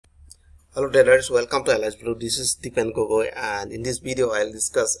Hello traders, welcome to Alicblue. This is Deepan Gogoi, and in this video I'll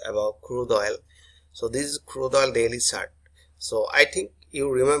discuss about crude oil. So this is crude oil daily chart. So I think you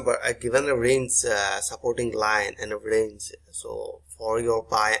remember I given a range supporting line and a range. So for your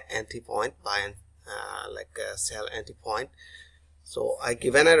buy entry point, buy and sell entry point. So I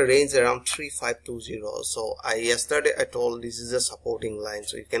given a range around 3520. So yesterday I told this is a supporting line,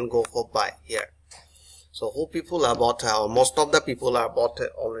 so you can go for buy here. So who people are bought, most of the people are bought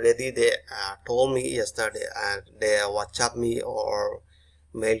already. They told me yesterday, and they WhatsApp me or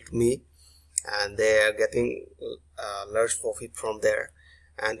mailed me, and they are getting large profit from there.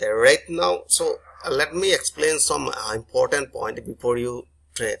 And right now, so let me explain some important point before you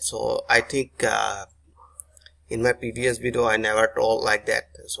trade. So I think in my previous video I never told like that,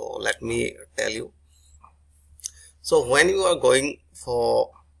 so let me tell you. So when you are going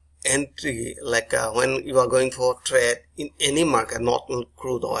for entry, when you are going for trade in any market, not in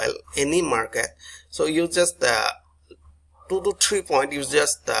crude oil, any market, so you just 2 to 3 points you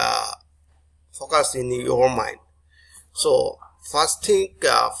just focus in your mind. So first thing,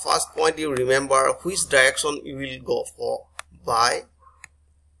 first point, you remember which direction you will go for buy,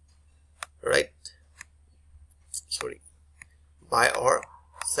 right? Sorry, buy or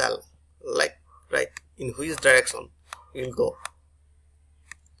sell, like, right, in which direction you will go,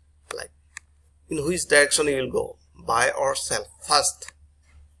 in which direction you will go, buy or sell first,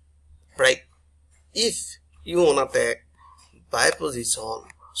 right? If you wanna take buy position,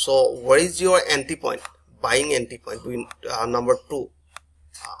 so where is your entry point, buying entry point? Number 2,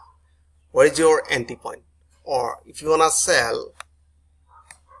 where is your entry point? Or if you wanna sell,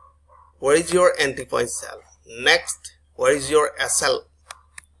 where is your entry point, sell? Next, where is your SL,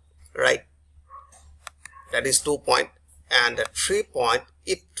 right? That is 2 point. And 3 point,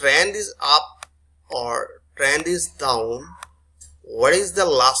 if trend is up or trend is down, what is the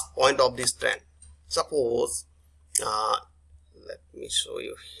last point of this trend? Suppose let me show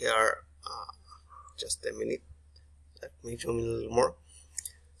you here, just a minute, let me zoom in a little more.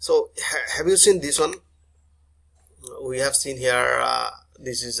 So have you seen this one? We have seen here,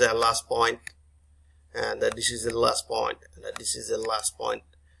 this is the last point, and this is the last point, and this is the last point.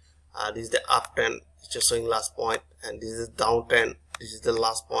 This is the uptrend, it's just showing last point, and this is the downtrend, this is the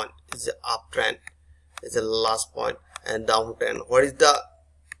last point, this is the uptrend, is the last point, and downtrend. What is the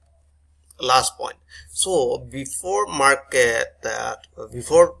last point? So before market,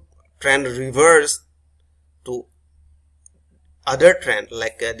 before trend reverse to other trend,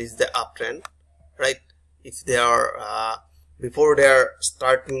 like this is the uptrend, right? If they are before they are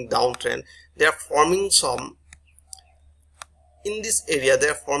starting downtrend, they are forming some, in this area they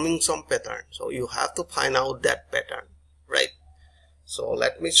are forming some pattern. So you have to find out that pattern, right? So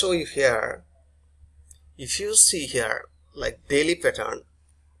let me show you here. If you see here, like daily pattern,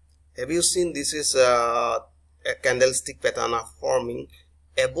 have you seen this is a candlestick pattern of forming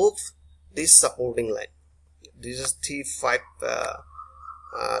above this supporting line. This is T520,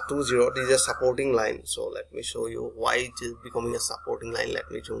 this is a supporting line. So let me show you why it is becoming a supporting line. Let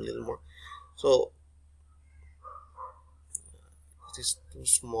me zoom a little more. So it is too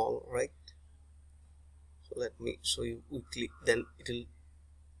small, right? So let me show you quickly, then it will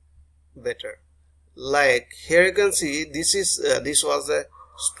better. Like here you can see, this is this was a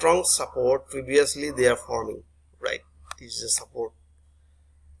strong support previously they are forming, right? This is a support,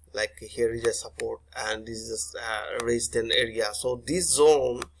 like here is a support, and this is a resistance area. So this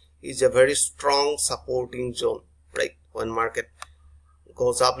zone is a very strong supporting zone, right? When market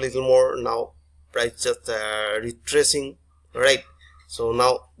goes up little more, now price just retracing, right? So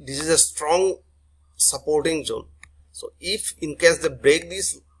now this is a strong supporting zone. So if in case they break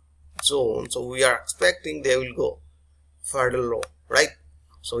this zone, so we are expecting they will go further low, right?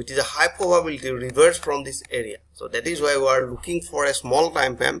 So it is a high probability to reverse from this area. So that is why we are looking for a small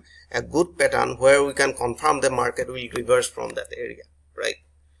time frame, a good pattern where we can confirm the market will reverse from that area, right?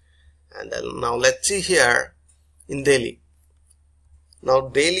 And then now let's see here in daily. Now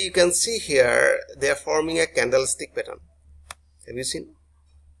daily you can see here they are forming a candlestick pattern. Have you seen?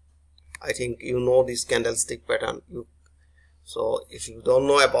 I think you know this candlestick pattern. So if you don't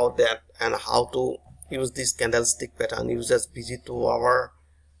know about that and how to use this candlestick pattern, you just visit to our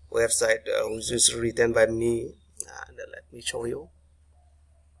website, which is written by me, and let me show you.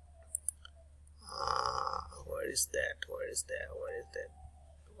 Where is that?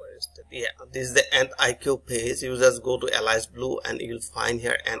 Yeah, this is the Ant IQ page. You just go to Aliceblue and you will find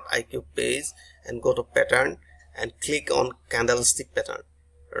here Ant IQ page, and go to pattern and click on candlestick pattern,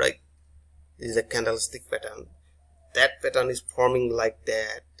 right? This is a candlestick pattern. That pattern is forming like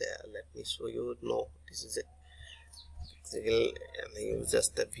that. Let me show you. No, this is it. you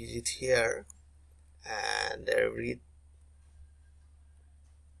just visit here and read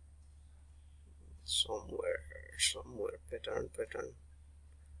somewhere pattern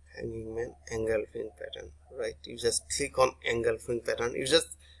hanging man engulfing pattern, right? You just click on engulfing pattern, you just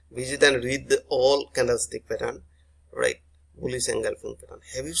visit and read the all candlestick pattern, right? Bullish engulfing pattern.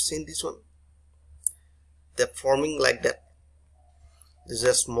 Have you seen this one? They're forming like that. This is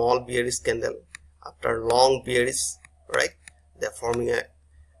a small bearish candle after long bearish, right? They're forming a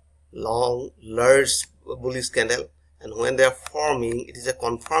long large bullish candle, and when they are forming, it is a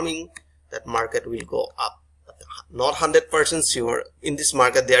confirming that market will go up. Not 100% sure. In this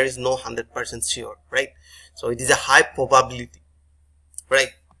market there is no 100% sure, right? So it is a high probability,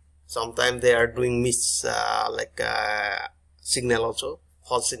 right? Sometimes they are doing miss signal also,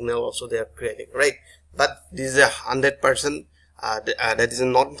 false signal also they are creating, right? But this is a 100%, that is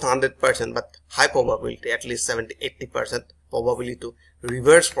not 100% but high probability, at least 70-80% probability to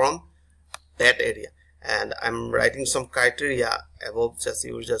reverse from that area. And I'm writing some criteria above, just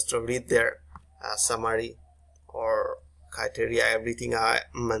you just read their summary or criteria, everything I'm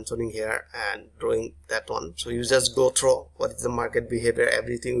mentioning here and drawing that one. So you just go through what is the market behavior,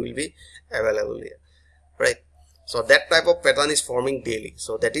 everything will be available here, right? So that type of pattern is forming daily.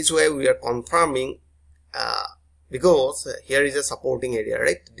 So that is why we are confirming, because here is a supporting area,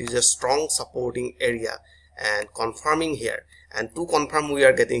 right? This is a strong supporting area and confirming here, and to confirm we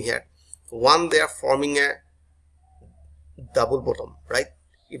are getting here one, they are forming a double bottom, right?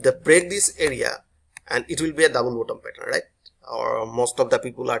 If they break this area, and it will be a double bottom pattern, right? Or most of the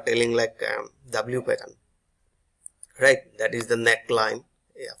people are telling like W pattern, right? That is the neckline,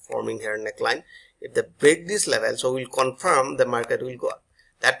 yeah, forming here neckline. If they break this level, so we'll confirm the market will go up.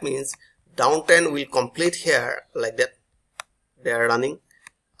 That means downtrend will complete here like that. They are running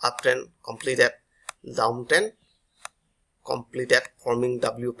uptrend, completed, downtrend, completed, forming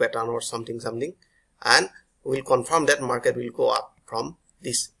W pattern or something, and we'll confirm that market will go up from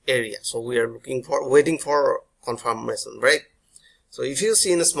this area. So we are waiting for confirmation, right? So if you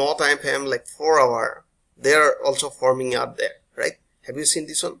see in a small time frame like 4 hour, they are also forming out there, right? Have you seen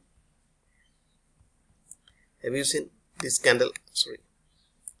this one? Have you seen this candle? Sorry,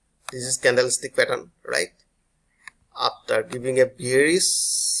 this is candlestick pattern, right? After giving a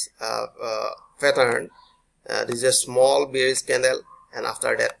bearish pattern, this is a small bearish candle, and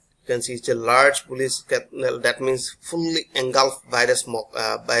after that you can see it's a large bullish candle. That means fully engulfed by the smoke,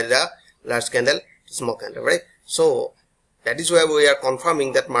 by the large candle, small candle, right? So that is why we are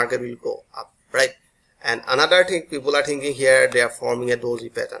confirming that market will go up, right? And another thing, people are thinking here they are forming a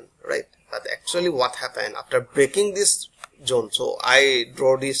doji pattern, right? But actually what happened after breaking this zone, so I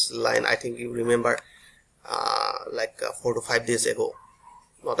draw this line, I think you remember, 4 to 5 days ago,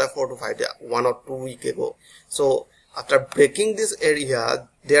 not a 4 to 5 days, 1 or 2 weeks ago. So after breaking this area,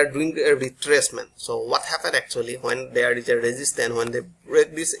 they are doing a retracement. So what happened actually, when there is a resistance, when they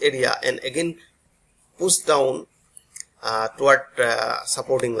break this area and again push down toward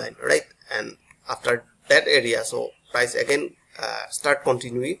supporting line, right? And after that area, so price again start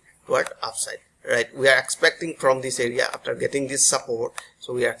continuing toward upside, right? We are expecting from this area, after getting this support,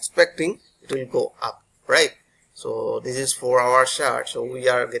 so we are expecting it will go up, right? So this is 4 hour chart, so we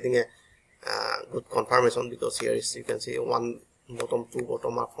are getting a good confirmation, because here is, you can see one bottom, two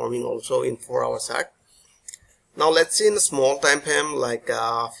bottom are forming also in 4 hour chart. Now let's see in a small time frame like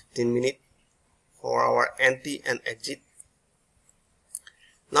 15 minute, 4 hour entry and exit.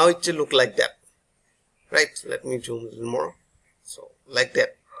 Now it will look like that, right? Let me zoom a little more. So like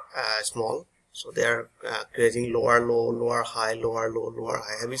that, small. So they are creating lower low, lower high, lower low, lower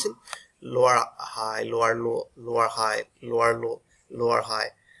high. Have you seen? Lower high, lower low, lower high, lower low, lower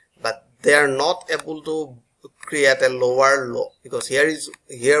high. But they are not able to create a lower low, because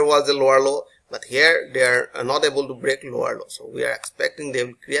here was a lower low, but here they are not able to break lower low. So we are expecting they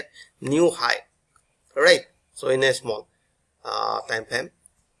will create new high, right? So in a small time frame.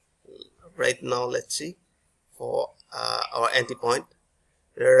 Right now let's see for our entry point.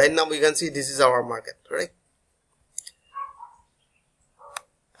 Right now we can see this is our market, right?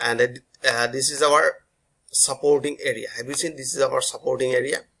 And this is our supporting area. Have you seen? This is our supporting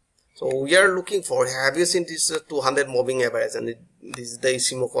area. So we are looking for, have you seen this 200 moving average, and this is the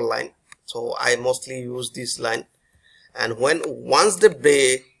Ishimoku line. So I mostly use this line, and once they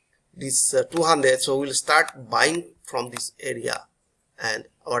break this 200, so we'll start buying from this area, and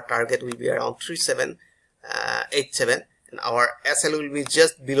our target will be around 3787, and our SL will be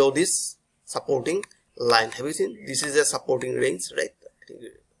just below this supporting line. Have you seen? This is a supporting range, right? I think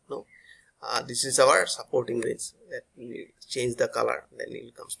no. This is our supporting range. Let me change the color, then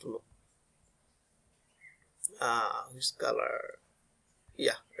it comes to know. which color?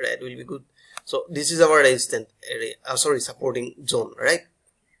 Yeah, red will be good. So this is our resistance area, supporting zone, right?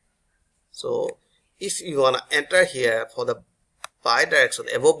 So if you wanna enter here for the buy direction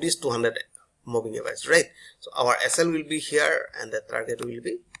above this 200 moving average, right? So our SL will be here and the target will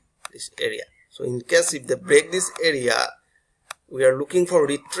be this area. So in case if they break this area, we are looking for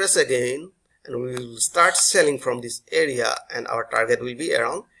retrace again, and we will start selling from this area, and our target will be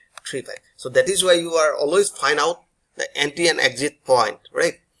around 35. So that is why you are always find out the entry and exit point,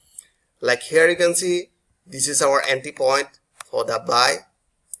 right? Like here you can see this is our entry point for the buy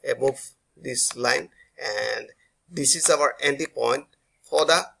above this line, and this is our entry point for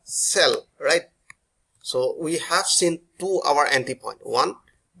the sell, right? So we have seen two our entry point, one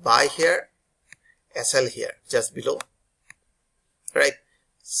buy here, SL here just below, right?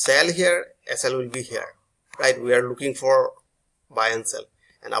 Sell here, SL will be here, right? We are looking for buy and sell,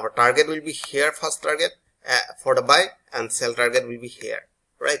 and our target will be here, first target for the buy, and sell target will be here,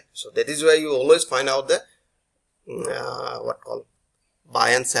 right? So that is why you always find out the buy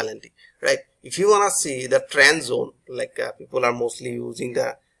and sell entry, right? If you want to see the trend zone, like people are mostly using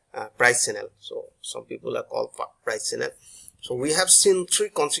the price channel, so some people are called price channel. So we have seen three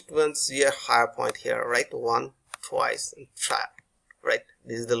consecutive year higher point here, right? One, twice, and three, right?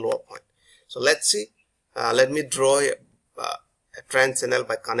 This is the lower point. So let's see. Let me draw a trend channel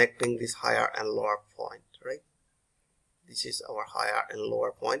by connecting this higher and lower point, right? This is our higher and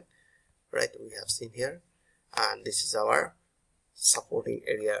lower point, right? We have seen here, and this is our supporting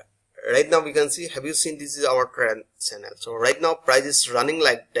area. Right now we can see, have you seen, this is our trend channel. So right now price is running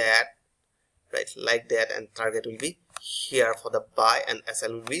like that, right? Like that, and target will be here for the buy, and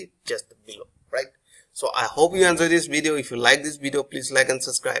SL will be just below, right? So I hope you enjoyed this video. If you like this video, please like and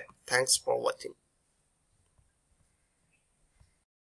subscribe. Thanks for watching.